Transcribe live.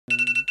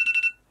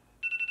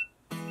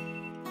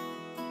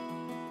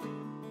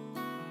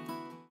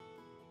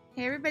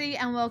Hey everybody,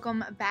 and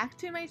welcome back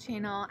to my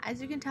channel.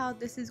 As you can tell,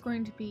 this is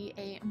going to be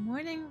a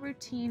morning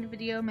routine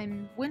video, my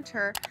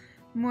winter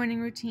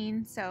morning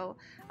routine. So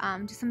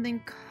just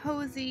something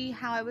cozy,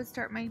 how I would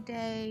start my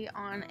day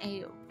on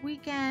a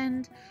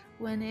weekend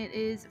when it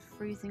is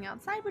freezing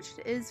outside, which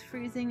it is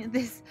freezing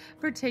this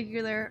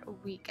particular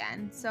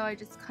weekend. So I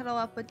just cuddle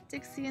up with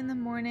Dixie in the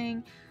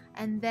morning,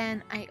 and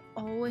then I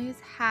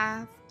always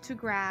have to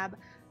grab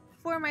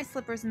for my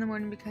slippers in the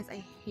morning because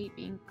I hate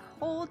being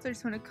cold. So I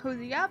just want to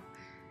cozy up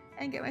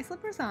and get my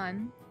slippers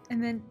on.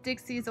 And then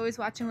Dixie is always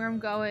watching where I'm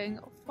going,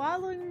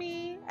 following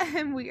me,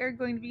 and we are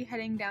going to be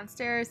heading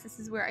downstairs. This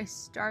is where I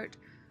start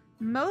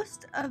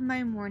most of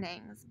my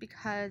mornings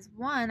because,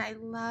 one, I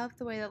love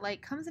the way the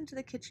light comes into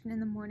the kitchen in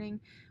the morning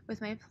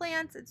with my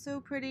plants. It's so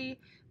pretty,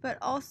 but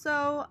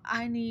also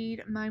I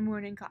need my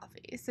morning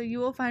coffee. So you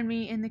will find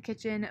me in the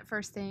kitchen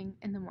first thing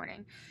in the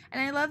morning.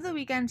 And I love the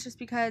weekends just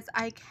because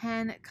I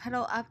can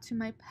cuddle up to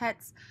my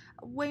pets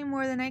way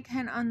more than I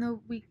can on the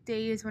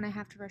weekdays when I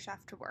have to rush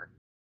off to work.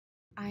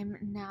 I'm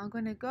now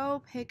going to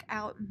go pick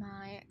out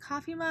my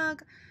coffee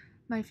mug.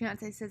 My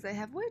fiance says I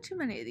have way too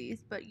many of these,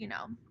 but you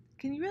know,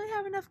 can you really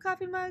have enough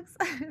coffee mugs?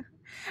 And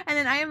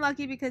then I am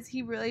lucky because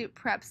he really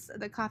preps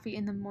the coffee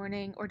in the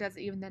morning or does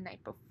it even the night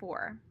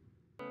before.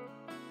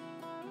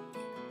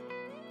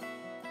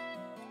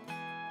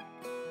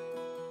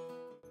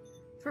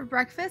 For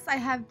breakfast, I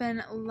have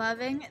been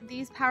loving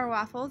these Power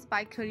Waffles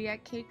by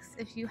Kodiak Cakes.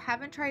 If you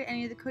haven't tried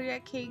any of the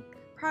Kodiak Cake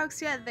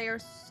products yet, they are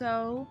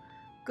so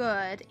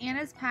good, and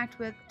it's packed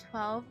with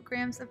 12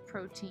 grams of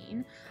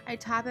protein. I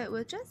top it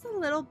with just a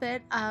little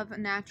bit of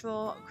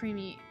natural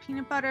creamy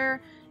peanut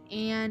butter,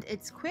 and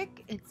it's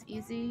quick, it's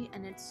easy,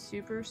 and it's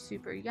super,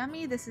 super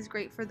yummy. This is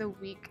great for the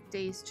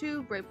weekdays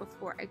too, right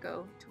before I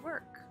go to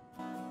work.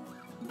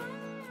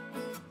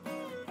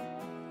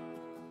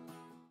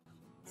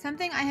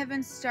 Something I have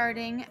been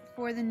starting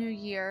for the new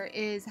year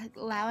is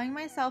allowing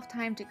myself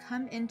time to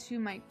come into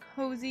my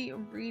cozy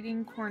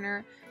reading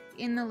corner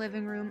in the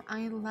living room.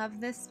 I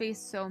love this space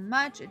so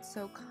much. It's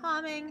so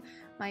calming.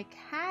 My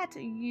cat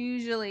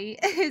usually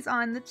is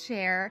on the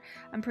chair.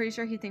 I'm pretty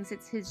sure he thinks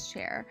it's his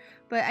chair.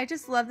 But I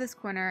just love this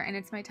corner, and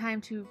it's my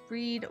time to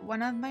read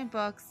one of my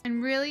books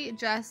and really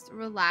just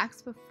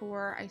relax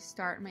before I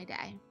start my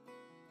day.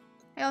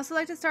 I also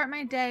like to start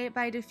my day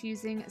by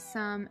diffusing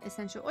some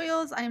essential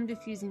oils. I am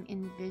diffusing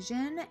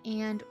Envision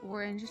and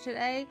Orange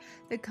today.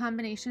 The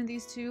combination of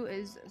these two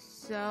is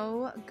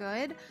so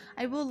good.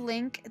 I will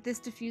link this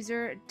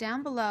diffuser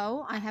down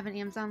below. I have an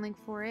Amazon link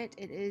for it.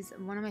 It is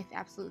one of my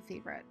absolute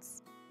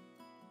favorites.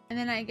 And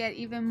then I get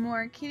even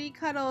more kitty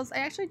cuddles. I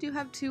actually do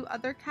have two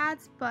other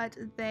cats, but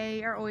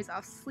they are always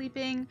off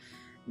sleeping.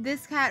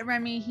 This cat,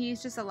 Remy,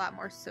 he's just a lot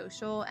more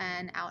social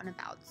and out and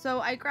about.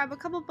 So I grab a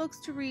couple books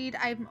to read.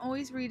 I'm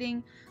always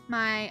reading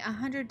my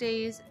 100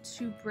 Days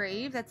to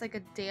Brave. That's like a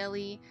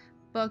daily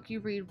book you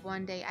read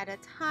one day at a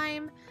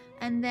time.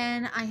 And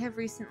then I have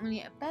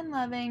recently been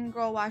loving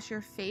Girl Wash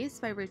Your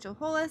Face by Rachel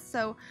Hollis,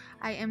 so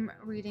I am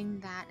reading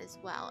that as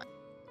well.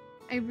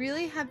 I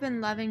really have been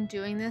loving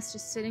doing this,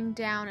 just sitting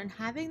down and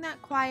having that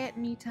quiet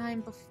me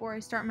time before I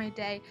start my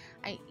day.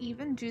 I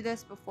even do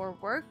this before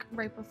work,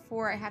 right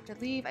before I have to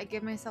leave. I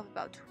give myself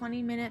about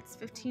 20 minutes,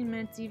 15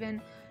 minutes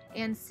even,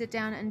 and sit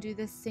down and do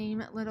the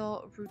same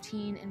little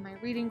routine in my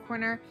reading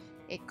corner.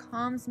 It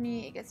calms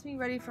me, it gets me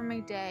ready for my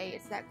day.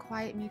 It's that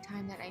quiet me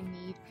time that I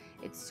need.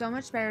 It's so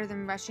much better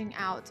than rushing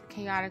out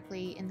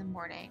chaotically in the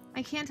morning.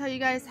 I can't tell you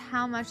guys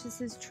how much this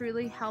has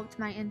truly helped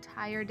my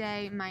entire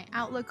day, my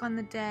outlook on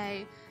the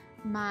day,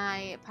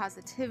 my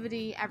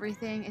positivity,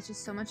 everything. It's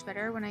just so much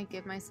better when I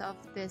give myself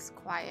this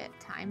quiet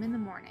time in the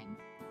morning.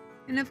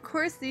 And of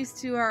course, these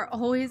two are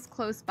always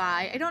close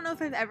by. I don't know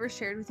if I've ever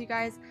shared with you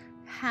guys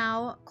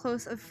how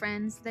close of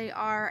friends they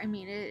are. I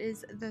mean, it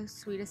is the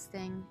sweetest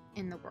thing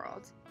in the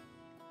world.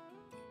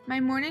 My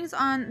mornings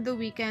on the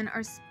weekend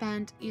are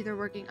spent either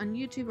working on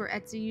YouTube or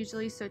Etsy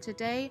usually, so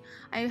today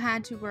I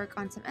had to work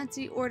on some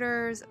Etsy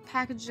orders,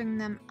 packaging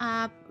them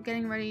up,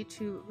 getting ready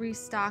to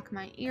restock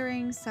my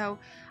earrings, so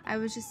I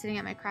was just sitting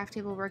at my craft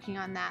table working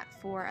on that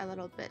for a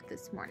little bit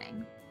this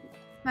morning.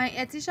 My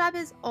Etsy shop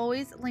is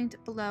always linked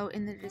below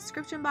in the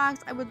description box.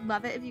 I would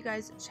love it if you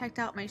guys checked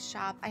out my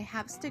shop. I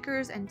have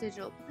stickers and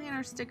digital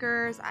planner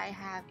stickers. I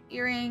have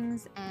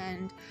earrings,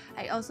 and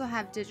I also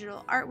have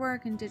digital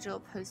artwork and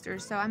digital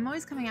posters. So I'm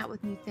always coming out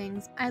with new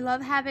things. I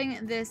love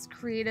having this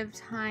creative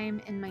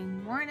time in my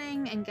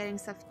morning and getting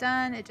stuff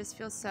done. It just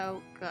feels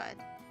so good.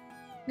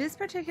 This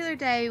particular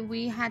day,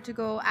 we had to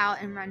go out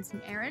and run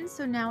some errands,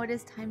 so now it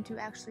is time to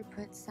actually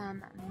put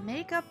some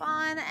makeup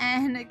on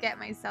and get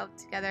myself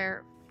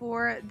together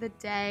for the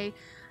day.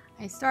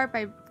 I start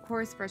by, of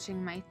course,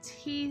 brushing my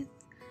teeth,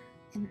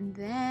 and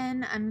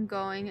then I'm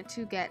going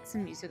to get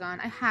some music on.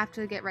 I have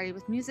to get ready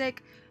with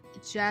music.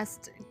 It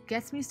just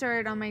gets me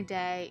started on my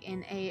day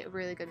in a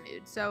really good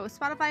mood. So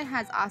Spotify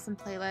has awesome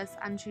playlists.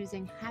 I'm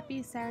choosing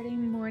Happy Saturday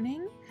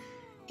Morning,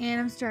 and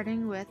I'm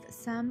starting with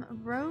some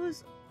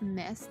Rose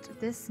Mist.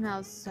 This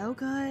smells so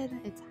good.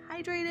 It's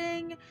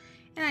hydrating.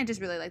 and I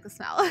just really like the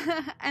smell.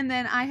 And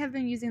then I have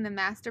been using the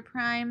Master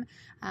Prime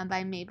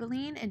by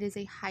Maybelline. It is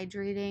a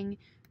hydrating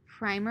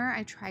primer.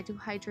 I try to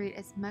hydrate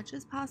as much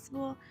as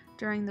possible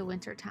during the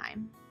winter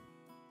time.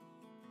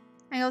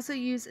 I also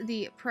use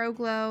the Pro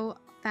Glow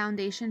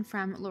foundation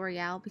from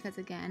L'Oreal because,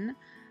 again,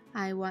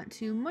 I want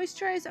to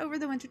moisturize over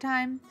the winter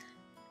time.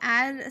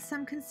 Add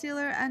some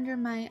concealer under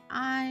my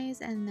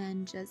eyes and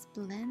then just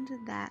blend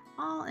that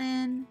all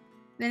in.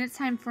 Then it's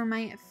time for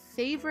my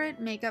favorite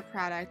makeup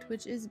product,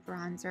 which is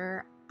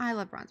bronzer. I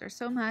love bronzer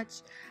so much.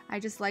 I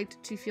just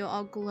like to feel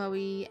all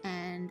glowy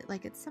and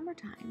like it's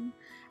summertime.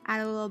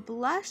 Add a little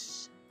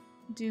blush,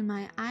 do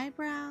my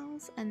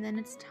eyebrows, and then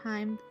it's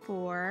time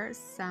for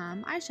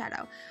some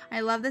eyeshadow.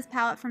 I love this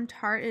palette from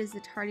Tarte. It is the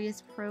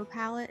Tarteist Pro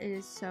palette. It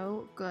is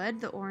so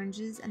good. The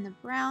oranges and the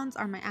browns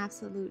are my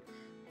absolute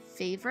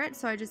favorite.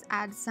 So I just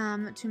add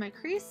some to my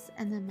crease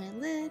and then my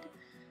lid,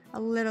 a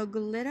little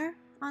glitter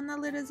on the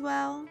lid as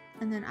well,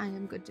 and then I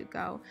am good to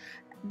go.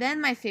 Then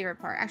my favorite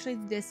part, actually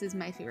this is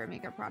my favorite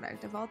makeup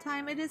product of all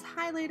time, it is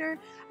highlighter.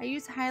 I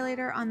use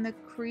highlighter on the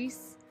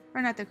crease,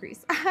 or not the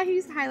crease, I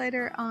use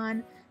highlighter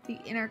on the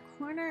inner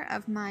corner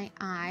of my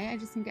eye. I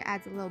just think it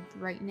adds a little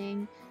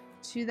brightening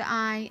to the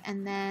eye,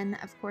 and then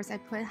of course I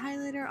put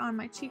highlighter on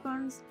my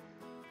cheekbones.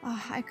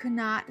 Oh, I could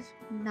not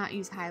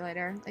use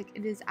highlighter. Like,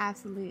 it is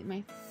absolutely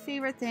my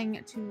favorite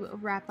thing to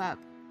wrap up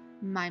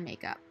my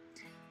makeup.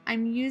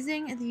 I'm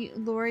using the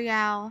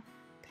L'Oreal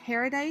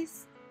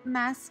Paradise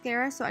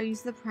mascara, so I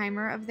use the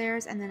primer of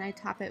theirs and then I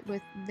top it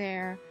with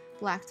their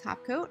black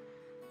top coat.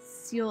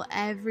 Seal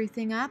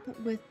everything up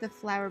with the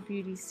Flower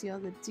Beauty Seal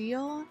the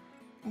Deal,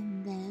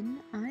 and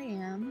then I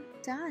am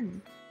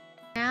done.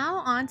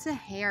 Now on to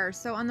hair.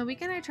 So on the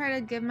weekend I try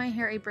to give my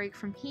hair a break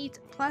from heat,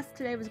 plus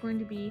today was going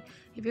to be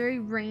a very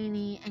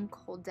rainy and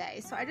cold day.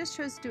 So I just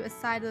chose to do a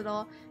side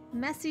little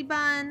messy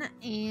bun,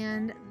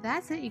 and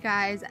that's it, you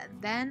guys.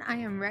 Then I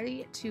am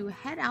ready to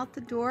head out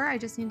the door. I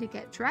just need to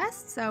get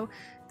dressed. So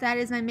that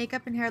is my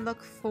makeup and hair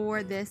look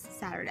for this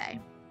Saturday.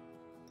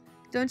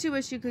 Don't you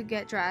wish you could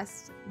get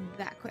dressed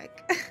that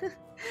quick?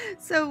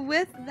 So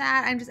with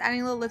that, I'm just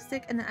adding a little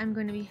lipstick and then I'm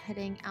going to be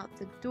heading out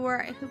the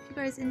door. I hope you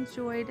guys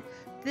enjoyed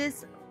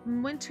this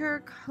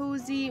winter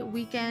cozy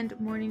weekend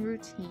morning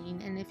routine.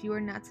 And if you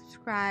are not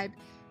subscribed,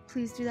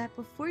 please do that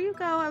before you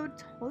go. I would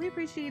totally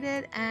appreciate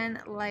it, and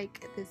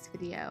like this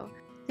video.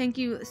 Thank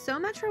you so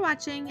much for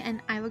watching,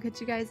 and I will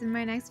catch you guys in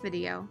my next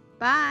video.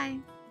 Bye!